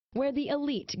where the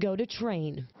elite go to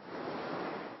train.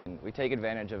 We take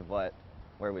advantage of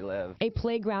where we live. A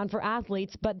playground for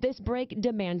athletes, but this break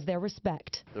demands their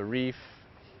respect. The reef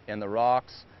and the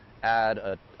rocks add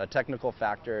a technical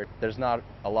factor. There's not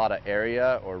a lot of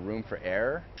area or room for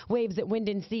error. Waves at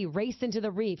Windansea race into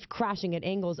the reef, crashing at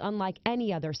angles unlike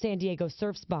any other San Diego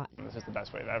surf spot. This is the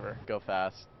best wave ever. Go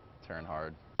fast, turn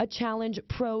hard. A challenge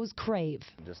pros crave.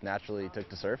 Just naturally took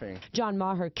to surfing. John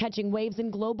Maher catching waves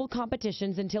in global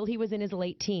competitions until he was in his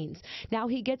late teens. Now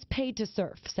he gets paid to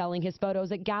surf, selling his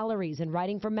photos at galleries and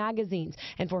writing for magazines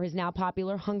and for his now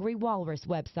popular Hungry Walrus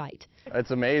website.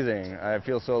 It's amazing. I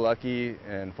feel so lucky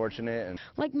and fortunate.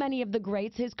 Like many of the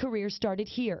greats, his career started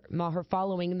here. Maher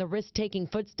following in the risk-taking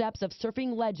footsteps of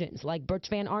surfing legends like Butch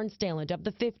Van Arnstalant of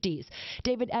the 50s,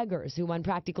 David Eggers, who won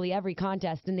practically every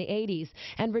contest in the 80s,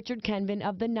 and Richard Kenvin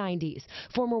of the 90s.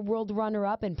 Former world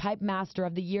runner-up and pipe master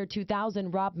of the year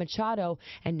 2000, Rob Machado,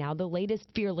 and now the latest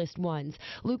fearless ones,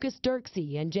 Lucas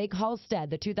Dirksey and Jake Halstead,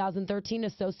 the 2013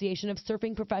 Association of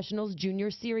Surfing Professionals Junior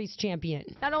Series champion.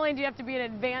 Not only do you have to be an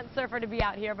advanced surfer to be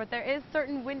out here, but there is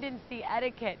certain Windansea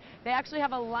etiquette. They actually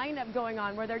have a lineup going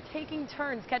on where they're taking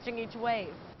turns catching each wave.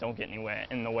 Don't get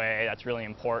in the way. That's really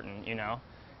important, you know.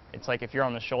 It's like if you're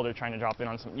on the shoulder trying to drop in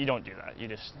on something, you don't do that. You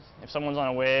just, if someone's on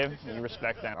a wave, you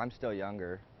respect them. I'm still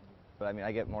younger, but I mean,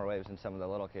 I get more waves than some of the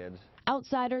little kids.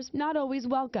 Outsiders not always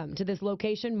welcome to this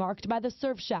location marked by the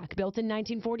Surf Shack, built in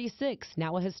 1946,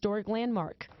 now a historic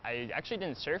landmark. I actually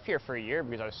didn't surf here for a year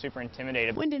because I was super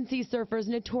intimidated. Windansea surfers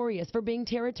notorious for being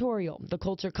territorial. The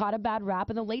culture caught a bad rap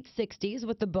in the late 60s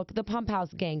with the book The Pump House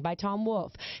Gang by Tom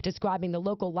Wolfe, describing the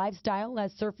local lifestyle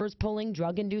as surfers pulling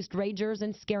drug-induced ragers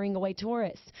and scaring away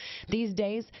tourists. These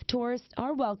days, tourists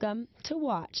are welcome to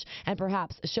watch and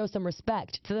perhaps show some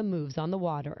respect to the moves on the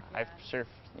water. I've surfed,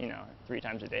 you know, 3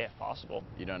 times a day if possible.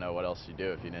 You don't know what else you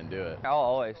do if you didn't do it. I'll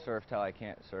always surf till I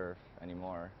can't surf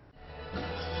anymore.